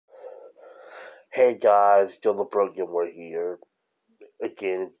Hey guys, Joe LeBroken, we're here.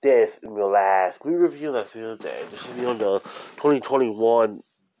 Again, this is my last movie review that's here today. This is on the 2021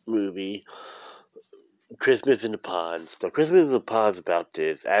 movie, Christmas in the Ponds. Now, Christmas in the Ponds about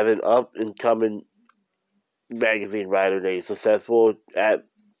this. As an up-and-coming magazine writer named successful at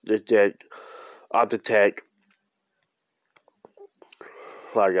the tech.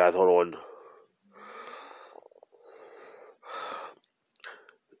 Sorry guys, hold on.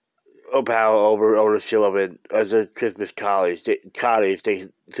 Power over the show of it as a Christmas cottage. They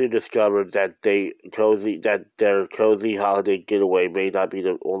soon discovered that their cozy holiday getaway may not be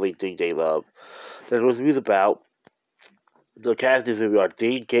the only thing they love. That was news about the cast of this movie are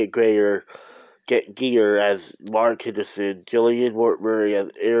Dean Gear as Mark Henderson, Gillian Murray as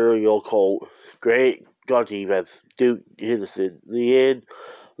Ariel Colt, Greg Gauthier as Duke Henderson,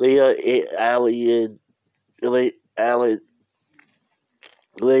 Allen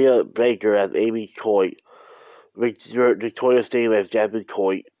Leah Baker as Amy Coy, Victoria Staley as Jasmine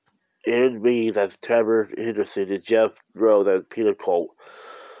Coy, Aaron Mead as Trevor Henderson, and Jeff Rose as Peter Colt.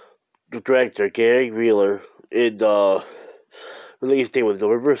 The director, Gary Wheeler, and the release date was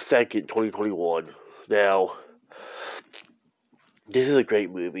November 2nd, 2021. Now, this is a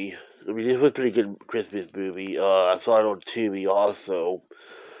great movie. I mean, this was a pretty good Christmas movie. I saw it on Tubi also,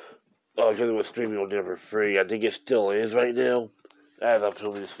 because it was streaming on there for free. I think it still is right now, as I'm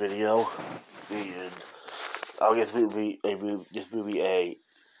filming this video. And I'll give this movie a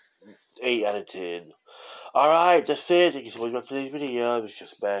 8 out of 10. Alright, that's it. Thank you so much for today's video. Make sure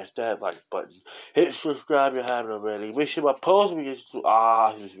to smash that like button. Hit subscribe if you haven't already. Make sure my post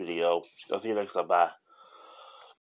this video. I'll see you next time. Bye.